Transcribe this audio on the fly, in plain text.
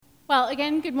Well,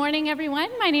 again, good morning,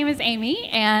 everyone. My name is Amy,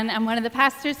 and I'm one of the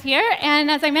pastors here.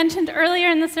 And as I mentioned earlier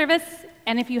in the service,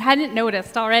 and if you hadn't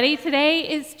noticed already, today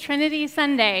is Trinity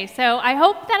Sunday. So I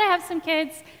hope that I have some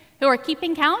kids who are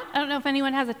keeping count. I don't know if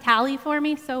anyone has a tally for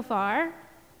me so far.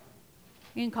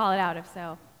 You can call it out if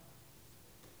so.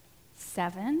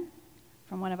 7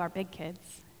 from one of our big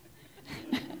kids.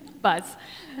 Buzz.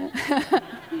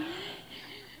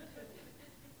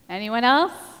 Anyone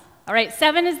else? All right,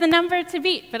 7 is the number to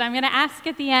beat, but I'm going to ask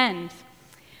at the end.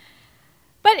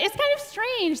 But it's kind of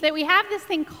strange that we have this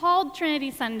thing called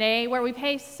Trinity Sunday where we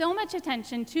pay so much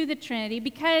attention to the Trinity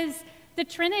because the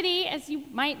Trinity, as you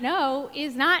might know,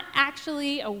 is not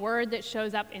actually a word that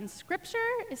shows up in Scripture.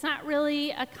 It's not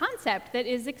really a concept that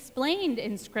is explained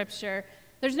in Scripture.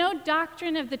 There's no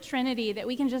doctrine of the Trinity that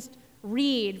we can just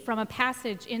read from a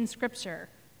passage in Scripture.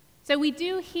 So we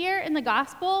do hear in the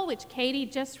Gospel, which Katie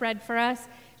just read for us,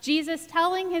 Jesus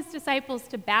telling his disciples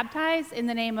to baptize in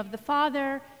the name of the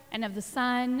Father and of the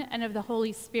Son and of the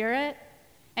Holy Spirit.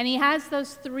 And he has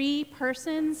those 3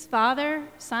 persons, Father,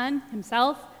 Son,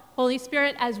 himself, Holy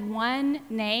Spirit, as one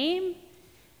name.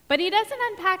 But he doesn't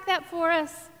unpack that for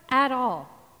us at all.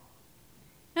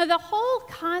 Now, the whole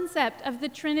concept of the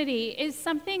Trinity is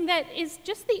something that is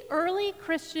just the early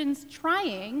Christians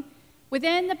trying,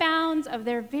 within the bounds of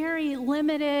their very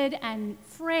limited and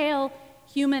frail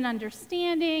human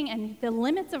understanding and the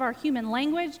limits of our human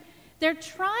language, they're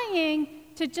trying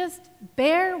to just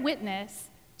bear witness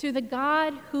to the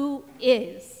God who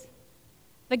is,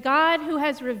 the God who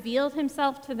has revealed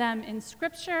himself to them in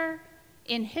Scripture,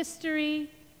 in history,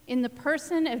 in the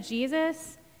person of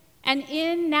Jesus, and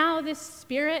in now this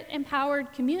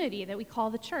Spirit-empowered community that we call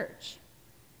the church.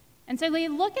 And so they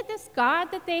look at this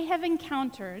God that they have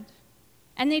encountered,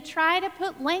 and they try to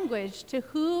put language to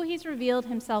who he's revealed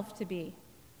himself to be.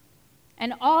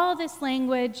 And all this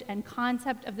language and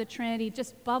concept of the Trinity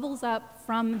just bubbles up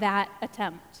from that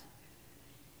attempt.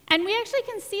 And we actually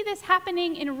can see this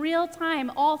happening in real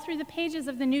time all through the pages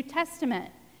of the New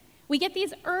Testament. We get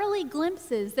these early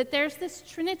glimpses that there's this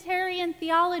Trinitarian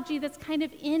theology that's kind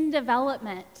of in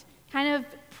development, kind of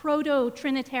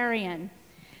proto-Trinitarian.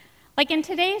 Like in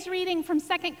today's reading from 2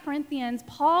 Corinthians,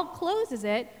 Paul closes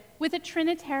it with a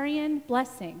Trinitarian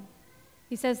blessing.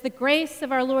 He says, "The grace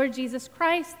of our Lord Jesus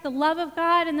Christ, the love of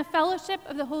God, and the fellowship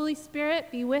of the Holy Spirit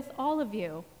be with all of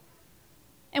you."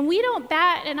 And we don't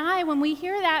bat an eye when we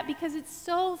hear that because it's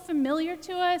so familiar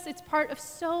to us. It's part of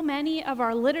so many of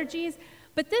our liturgies.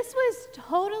 But this was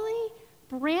totally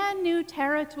brand new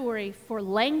territory for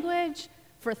language,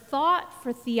 for thought,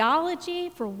 for theology,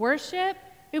 for worship.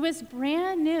 It was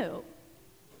brand new.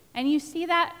 And you see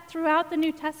that throughout the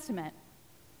New Testament.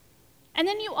 And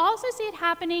then you also see it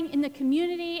happening in the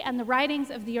community and the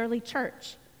writings of the early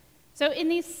church. So in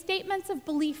these statements of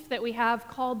belief that we have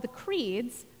called the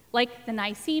creeds, like the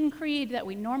Nicene Creed that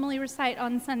we normally recite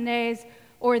on Sundays,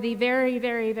 or the very,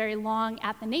 very, very long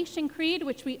Athanasian Creed,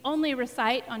 which we only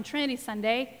recite on Trinity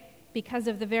Sunday because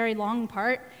of the very long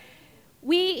part,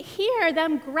 we hear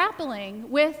them grappling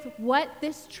with what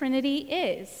this Trinity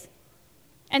is.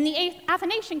 And the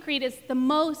Athanasian Creed is the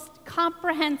most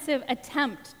comprehensive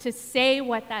attempt to say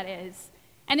what that is.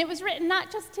 And it was written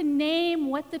not just to name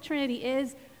what the Trinity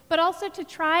is, but also to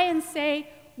try and say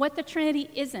what the Trinity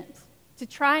isn't, to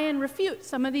try and refute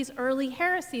some of these early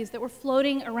heresies that were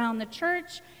floating around the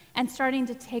church and starting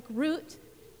to take root,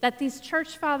 that these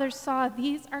church fathers saw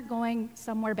these are going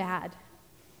somewhere bad.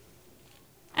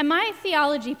 And my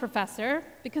theology professor,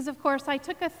 because of course I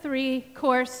took a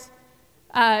 3-course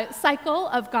cycle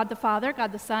of God the Father,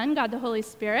 God the Son, God the Holy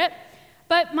Spirit.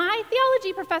 But my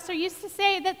theology professor used to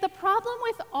say that the problem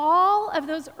with all of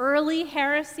those early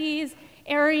heresies,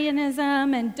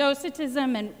 Arianism and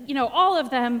Docetism and, all of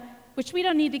them, which we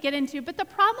don't need to get into, but the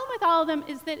problem with all of them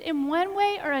is that in one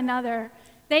way or another,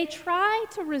 they try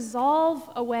to resolve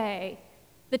away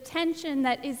the tension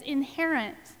that is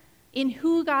inherent in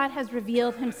who God has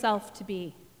revealed himself to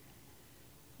be.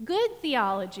 Good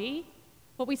theology,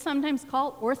 what we sometimes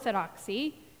call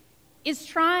orthodoxy, is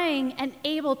trying and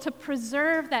able to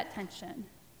preserve that tension,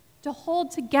 to hold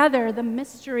together the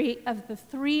mystery of the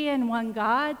 3-in-1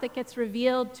 God that gets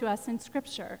revealed to us in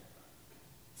Scripture.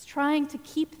 It's trying to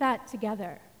keep that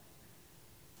together.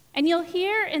 And you'll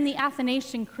hear in the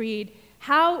Athanasian Creed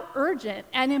how urgent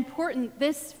and important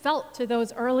this felt to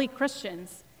those early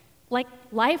Christians, like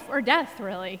life or death,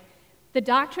 really. The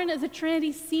doctrine of the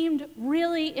Trinity seemed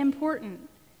really important.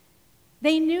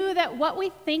 They knew that what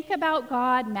we think about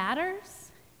God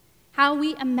matters, how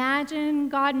we imagine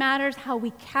God matters, how we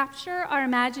capture our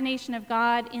imagination of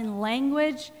God in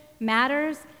language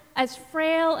matters, as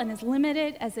frail and as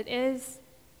limited as it is.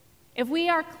 If we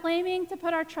are claiming to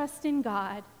put our trust in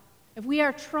God, if we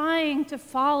are trying to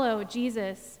follow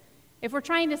Jesus, if we're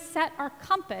trying to set our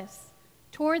compass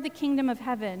toward the kingdom of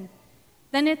heaven,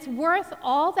 then it's worth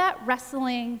all that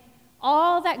wrestling,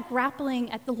 all that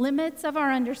grappling at the limits of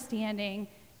our understanding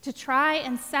to try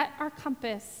and set our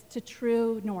compass to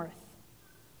true north.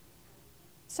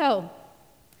 So,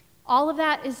 all of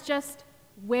that is just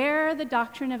where the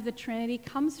doctrine of the Trinity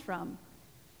comes from.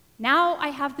 Now I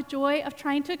have the joy of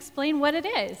trying to explain what it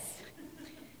is.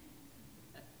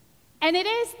 And it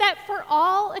is that for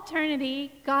all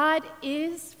eternity, God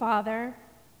is Father,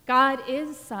 God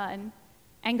is Son,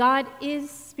 and God is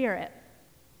Spirit.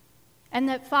 And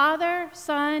that Father,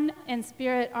 Son, and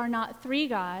Spirit are not three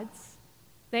gods,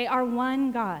 they are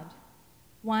one God,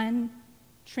 one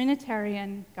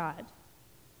Trinitarian God.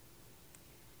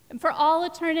 And for all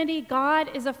eternity,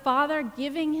 God is a Father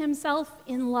giving himself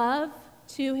in love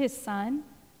to his Son.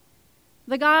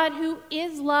 The God who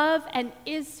is love and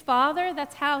is Father,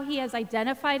 that's how he has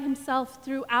identified himself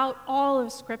throughout all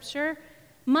of Scripture,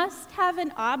 must have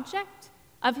an object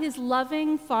of his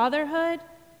loving fatherhood,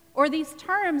 or these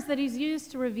terms that he's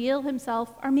used to reveal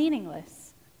himself are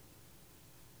meaningless.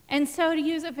 And so, to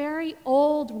use a very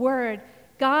old word,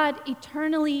 God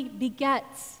eternally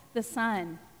begets the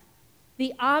Son,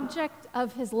 the object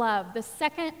of his love, the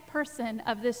second person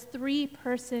of this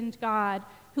three-personed God,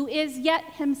 who is yet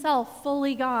himself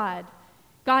fully God,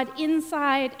 God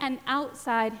inside and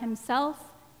outside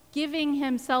himself, giving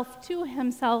himself to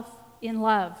himself in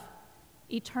love,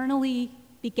 eternally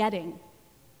begetting.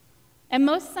 And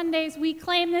most Sundays we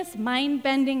claim this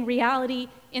mind-bending reality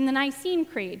in the Nicene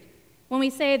Creed, when we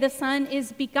say the Son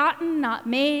is begotten, not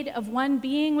made, of one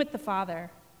being with the Father.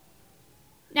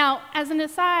 Now, as an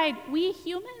aside, we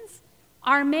humans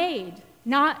are made,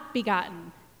 not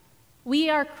begotten. We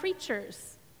are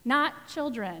creatures, not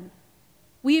children.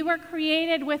 We were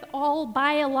created with all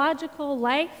biological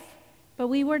life, but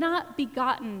we were not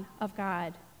begotten of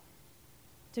God.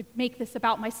 To make this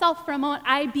about myself for a moment,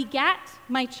 I begat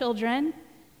my children.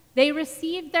 They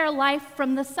received their life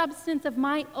from the substance of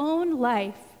my own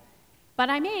life, but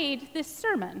I made this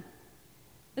sermon.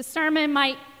 The sermon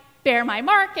might bear my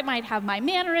mark, it might have my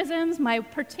mannerisms, my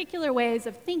particular ways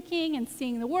of thinking and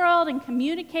seeing the world and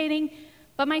communicating,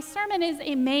 but my sermon is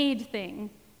a made thing.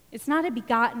 It's not a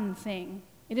begotten thing.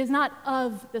 It is not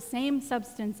of the same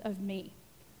substance of me.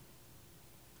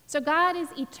 So God is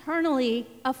eternally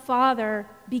a Father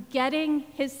begetting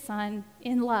his Son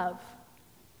in love.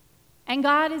 And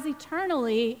God is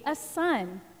eternally a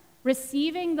Son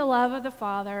receiving the love of the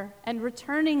Father and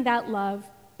returning that love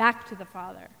back to the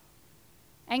Father.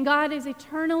 And God is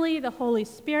eternally the Holy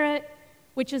Spirit,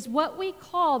 which is what we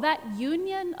call that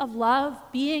union of love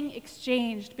being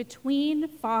exchanged between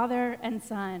Father and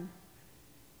Son.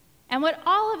 And what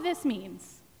all of this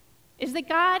means is that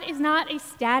God is not a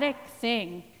static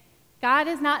thing. God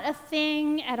is not a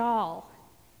thing at all.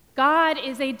 God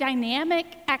is a dynamic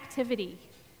activity.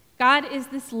 God is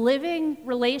this living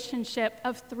relationship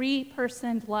of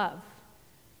three-personed love.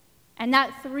 And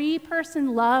that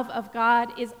three-person love of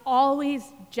God is always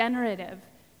generative.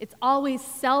 It's always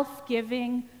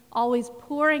self-giving, always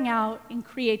pouring out in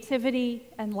creativity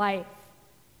and life.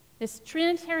 This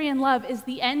Trinitarian love is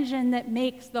the engine that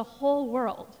makes the whole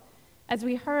world, as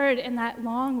we heard in that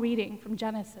long reading from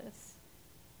Genesis.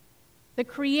 The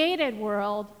created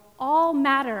world, all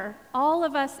matter, all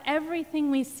of us, everything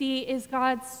we see is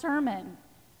God's sermon.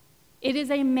 It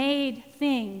is a made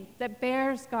thing that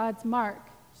bears God's mark,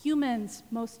 humans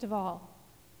most of all.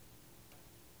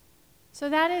 So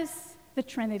that is the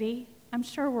Trinity. I'm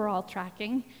sure we're all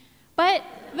tracking. But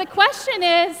the question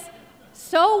is,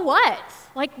 so what?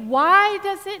 Like, why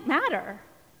does it matter?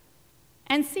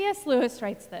 And C.S. Lewis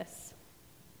writes this: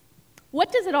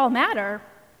 what does it all matter?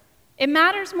 It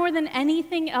matters more than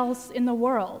anything else in the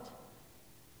world.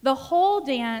 The whole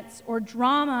dance or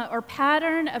drama or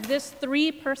pattern of this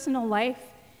three-personal life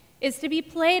is to be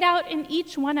played out in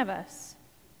each one of us,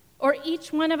 or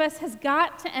each one of us has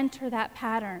got to enter that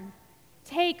pattern,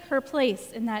 take her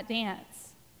place in that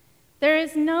dance. There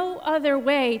is no other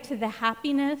way to the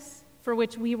happiness for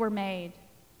which we were made.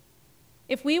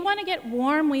 If we want to get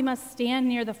warm, we must stand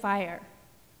near the fire.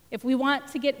 If we want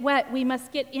to get wet, we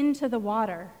must get into the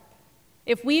water.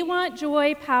 If we want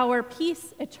joy, power,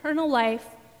 peace, eternal life,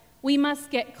 we must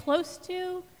get close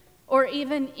to or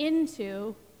even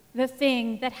into the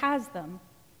thing that has them.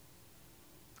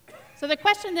 So the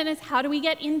question then is, how do we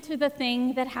get into the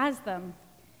thing that has them?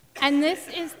 And this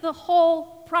is the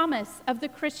whole promise of the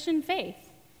Christian faith,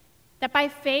 that by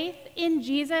faith in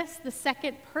Jesus, the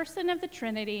second person of the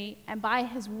Trinity, and by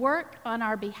his work on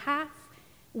our behalf,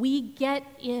 we get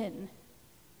in.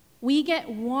 We get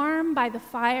warm by the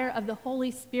fire of the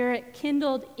Holy Spirit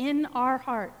kindled in our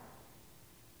heart.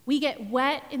 We get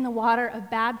wet in the water of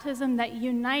baptism that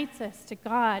unites us to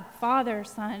God, Father,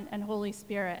 Son, and Holy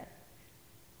Spirit.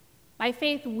 By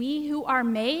faith, we who are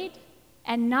made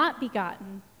and not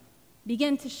begotten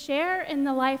begin to share in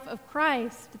the life of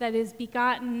Christ that is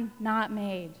begotten, not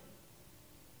made.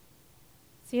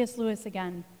 C.S. Lewis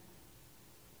again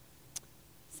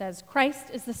says,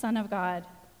 Christ is the Son of God.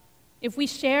 If we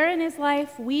share in his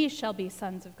life, we shall be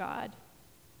sons of God.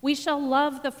 We shall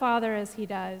love the Father as he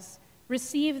does,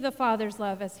 receive the Father's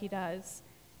love as he does,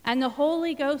 and the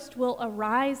Holy Ghost will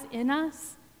arise in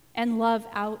us and love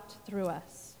out through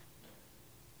us.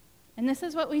 And this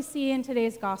is what we see in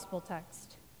today's gospel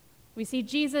text. We see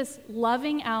Jesus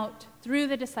loving out through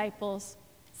the disciples,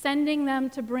 sending them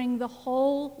to bring the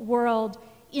whole world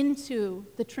into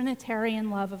the Trinitarian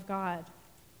love of God.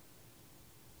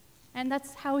 And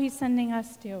that's how he's sending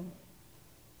us too.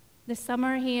 This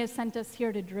summer, he has sent us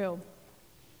here to Drew,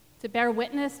 to bear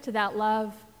witness to that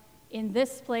love in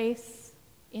this place,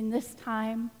 in this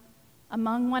time,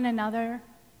 among one another,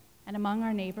 and among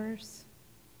our neighbors.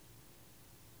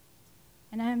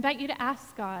 And I invite you to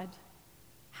ask God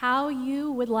how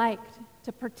you would like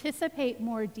to participate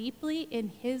more deeply in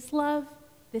his love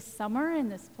this summer in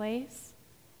this place,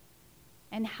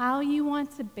 and how you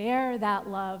want to bear that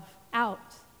love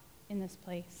out in this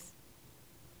place.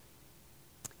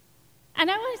 And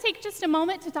I want to take just a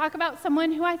moment to talk about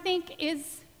someone who I think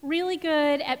is really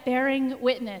good at bearing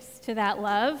witness to that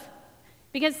love,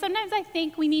 because sometimes I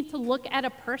think we need to look at a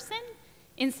person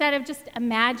instead of just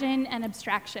imagine an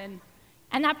abstraction.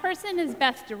 And that person is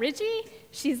Beth DeRiggi.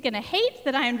 She's going to hate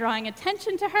that I am drawing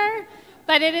attention to her,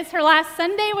 but it is her last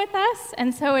Sunday with us,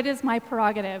 and so it is my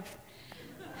prerogative.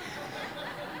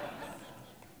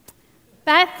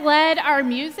 Beth led our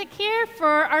music here for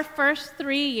our first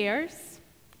 3 years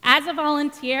as a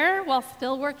volunteer while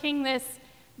still working this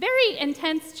very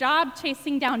intense job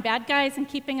chasing down bad guys and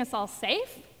keeping us all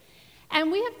safe.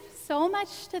 And we have so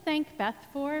much to thank Beth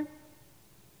for.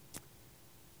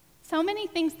 So many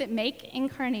things that make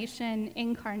Incarnation,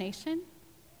 Incarnation.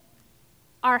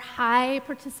 Our high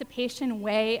participation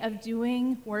way of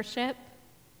doing worship,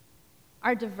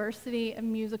 our diversity of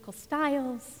musical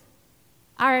styles,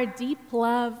 our deep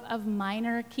love of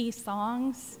minor key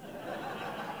songs.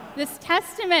 This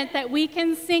testament that we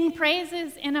can sing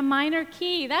praises in a minor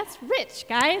key, that's rich,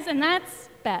 guys, and that's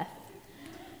Beth.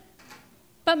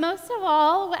 But most of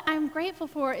all, what I'm grateful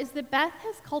for is that Beth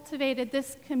has cultivated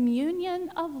this communion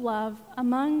of love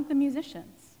among the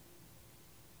musicians.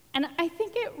 And I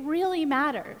think it really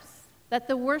matters that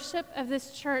the worship of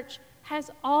this church has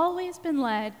always been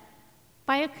led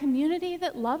by a community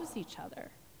that loves each other,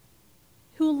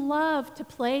 who love to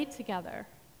play together,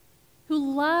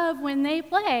 who love, when they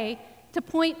play, to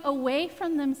point away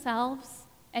from themselves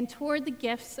and toward the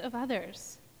gifts of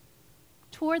others,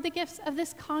 toward the gifts of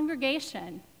this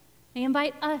congregation. They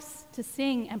invite us to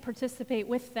sing and participate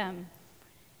with them.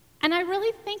 And I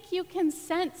really think you can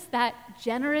sense that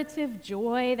generative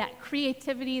joy, that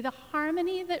creativity, the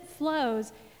harmony that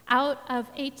flows out of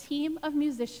a team of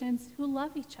musicians who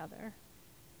love each other.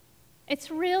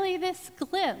 It's really this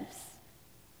glimpse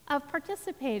of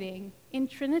participating in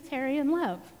Trinitarian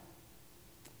love.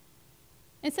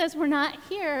 It says we're not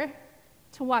here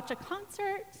to watch a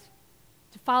concert,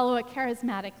 to follow a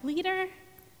charismatic leader.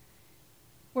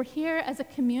 We're here as a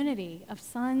community of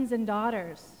sons and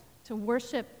daughters to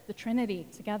worship the Trinity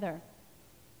together.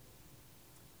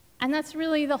 And that's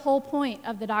really the whole point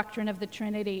of the doctrine of the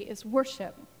Trinity, is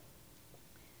worship.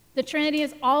 The Trinity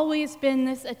has always been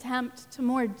this attempt to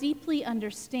more deeply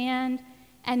understand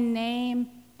and name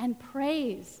and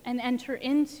praise and enter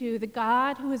into the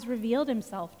God who has revealed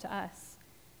himself to us.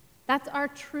 That's our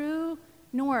true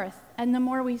north, and the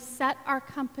more we set our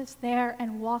compass there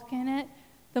and walk in it,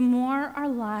 the more our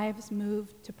lives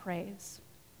move to praise.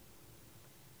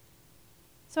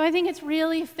 So I think it's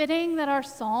really fitting that our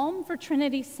psalm for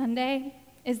Trinity Sunday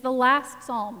is the last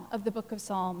psalm of the book of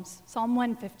Psalms, Psalm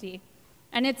 150.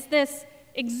 And it's this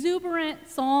exuberant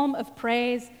psalm of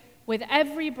praise with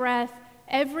every breath,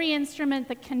 every instrument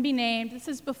that can be named. This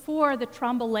is before the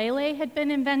trombolele had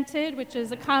been invented, which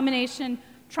is a combination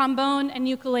trombone and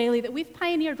ukulele that we've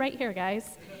pioneered right here,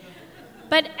 guys.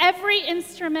 But every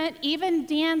instrument, even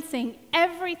dancing,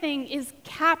 everything is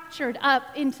captured up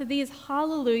into these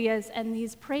hallelujahs and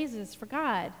these praises for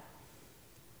God.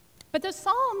 But the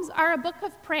Psalms are a book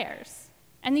of prayers.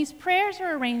 And these prayers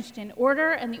are arranged in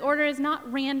order, and the order is not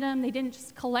random. They didn't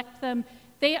just collect them.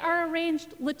 They are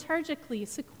arranged liturgically,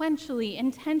 sequentially,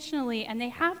 intentionally, and they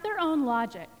have their own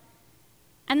logic.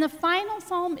 And the final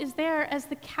psalm is there as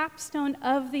the capstone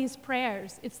of these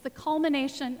prayers. It's the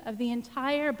culmination of the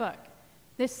entire book,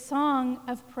 this song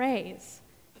of praise.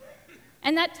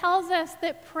 And that tells us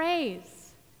that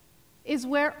praise is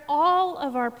where all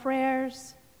of our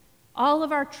prayers, all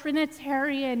of our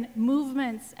Trinitarian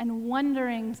movements and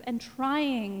wonderings and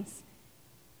tryings,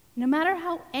 no matter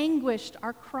how anguished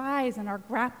our cries and our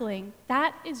grappling,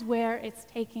 that is where it's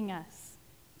taking us,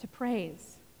 to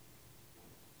praise.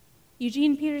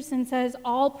 Eugene Peterson says,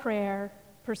 all prayer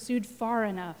pursued far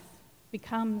enough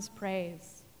becomes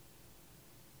praise.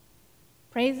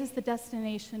 Praise is the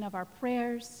destination of our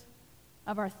prayers,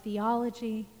 of our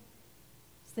theology.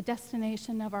 It's the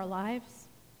destination of our lives.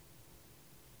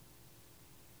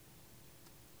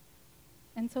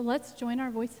 And so let's join our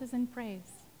voices in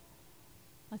praise.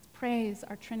 Let's praise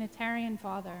our Trinitarian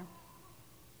Father.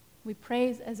 We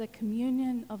praise as a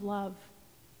communion of love,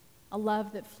 a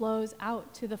love that flows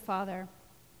out to the Father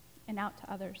and out to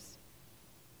others.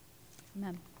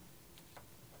 Amen.